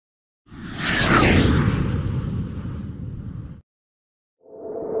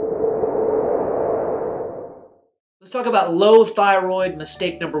Let's talk about low thyroid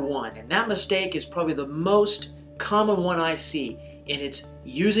mistake number one. And that mistake is probably the most common one I see, and it's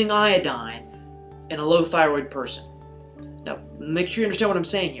using iodine in a low thyroid person. Now, make sure you understand what I'm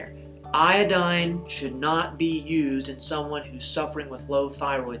saying here. Iodine should not be used in someone who's suffering with low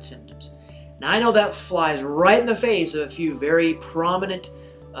thyroid symptoms. Now, I know that flies right in the face of a few very prominent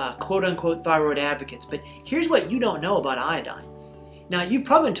quote-unquote thyroid advocates, but here's what you don't know about iodine. Now, you've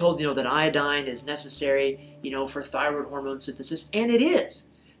probably been told, that iodine is necessary, for thyroid hormone synthesis, and it is.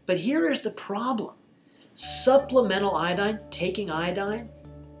 But here is the problem. Supplemental iodine, taking iodine,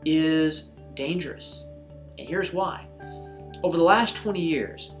 is dangerous. And here's why. Over the last 20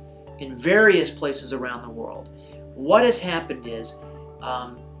 years, in various places around the world, what has happened is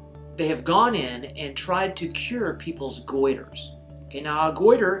they have gone in and tried to cure people's goiters. Okay, now a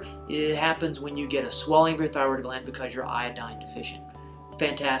goiter, it happens when you get a swelling of your thyroid gland because you're iodine deficient.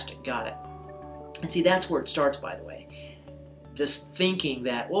 Fantastic, got it. And see, that's where it starts, by the way. This thinking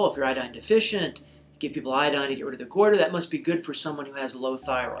that, well, if you're iodine deficient, give people iodine to get rid of their goiter, that must be good for someone who has low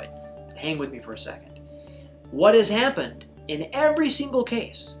thyroid. Hang with me for a second. What has happened in every single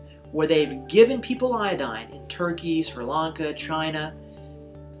case where they've given people iodine in Turkey, Sri Lanka, China,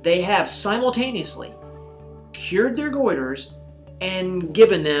 they have simultaneously cured their goiters and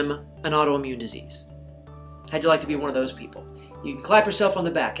given them an autoimmune disease. How'd you like to be one of those people? You can clap yourself on the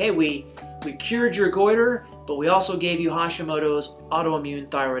back. Hey, we cured your goiter, but we also gave you Hashimoto's autoimmune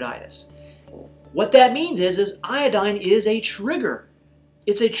thyroiditis. What that means is iodine is a trigger.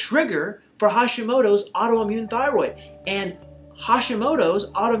 It's a trigger for Hashimoto's autoimmune thyroid. And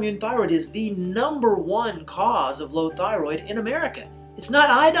Hashimoto's autoimmune thyroid is the #1 cause of low thyroid in America. It's not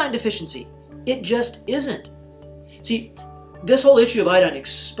iodine deficiency. It just isn't. See, this whole issue of iodine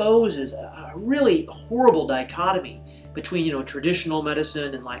exposes a really horrible dichotomy between, traditional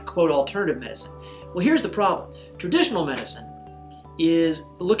medicine and quote alternative medicine. Well, here's the problem. Traditional medicine is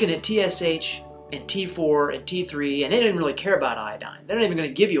looking at TSH and T4 and T3, and they don't even really care about iodine. They're not even going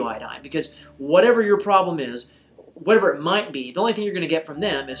to give you iodine because whatever your problem is, whatever it might be, the only thing you're going to get from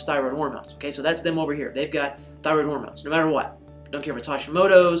them is thyroid hormones. Okay, so that's them over here. They've got thyroid hormones, no matter what. Don't care if it's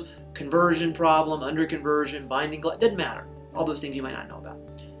Hashimoto's, conversion problem, underconversion, binding gland, doesn't matter. All those things you might not know about.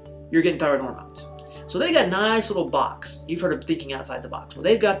 You're getting thyroid hormones. So they got a nice little box. You've heard of thinking outside the box. Well,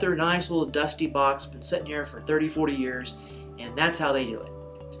 they've got their nice little dusty box, been sitting here for 30, 40 years, and that's how they do it.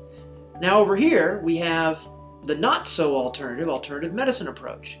 Now over here, we have the not so alternative medicine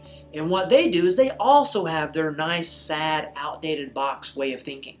approach. And what they do is they also have their nice, sad, outdated box way of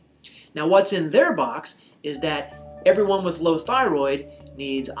thinking. Now what's in their box is that everyone with low thyroid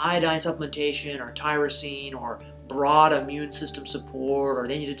needs iodine supplementation or tyrosine or broad immune system support, or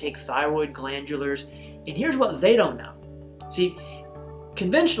they need to take thyroid glandulars. And here's what they don't know. See,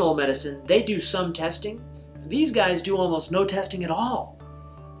 conventional medicine, they do some testing. These guys do almost no testing at all.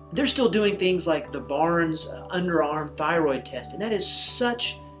 They're still doing things like the Barnes underarm thyroid test, and that is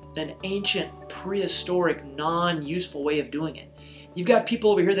such an ancient, prehistoric, non-useful way of doing it. You've got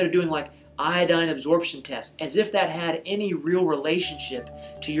people over here that are doing iodine absorption tests, as if that had any real relationship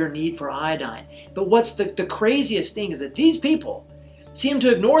to your need for iodine. But what's the craziest thing is that these people seem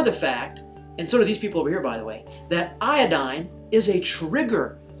to ignore the fact, and so do these people over here, by the way, that iodine is a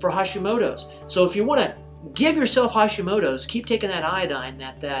trigger for Hashimoto's. So if you want to give yourself Hashimoto's, keep taking that iodine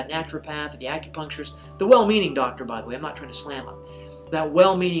that naturopath or the acupuncturist, the well-meaning doctor, by the way, I'm not trying to slam him, that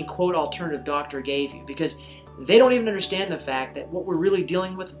well-meaning quote alternative doctor gave you, because they don't even understand the fact that what we're really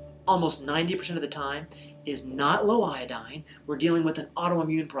dealing with almost 90% of the time is not low iodine. We're dealing with an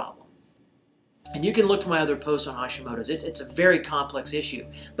autoimmune problem. And you can look for my other posts on Hashimoto's. It's a very complex issue,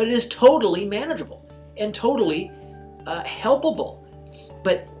 but it is totally manageable and totally helpable.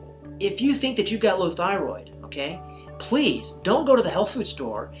 But if you think that you've got low thyroid, okay, please don't go to the health food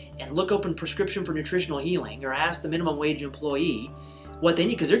store and look up a prescription for nutritional healing or ask the minimum wage employee what they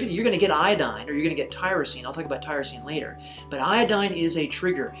need, because you're going to get iodine or you're going to get tyrosine. I'll talk about tyrosine later. But iodine is a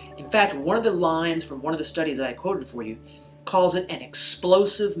trigger. In fact, one of the lines from one of the studies that I quoted for you calls it an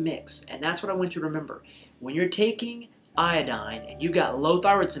explosive mix. And that's what I want you to remember. When you're taking iodine and you've got low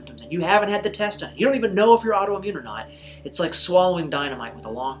thyroid symptoms and you haven't had the test done, you don't even know if you're autoimmune or not, it's like swallowing dynamite with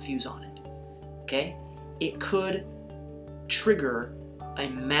a long fuse on it. Okay? It could trigger a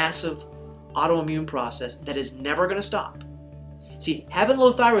massive autoimmune process that is never going to stop. See, having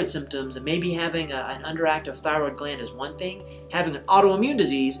low thyroid symptoms and maybe having an underactive thyroid gland is one thing. Having an autoimmune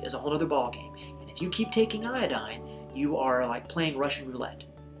disease is a whole other ballgame. And if you keep taking iodine, you are like playing Russian roulette.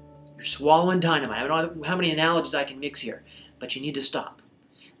 You're swallowing dynamite. I don't know how many analogies I can mix here, but you need to stop.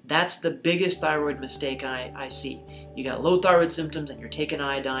 That's the biggest thyroid mistake I see. You got low thyroid symptoms and you're taking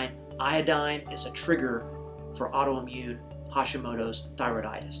iodine. Iodine is a trigger for autoimmune Hashimoto's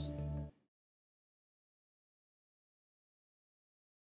thyroiditis.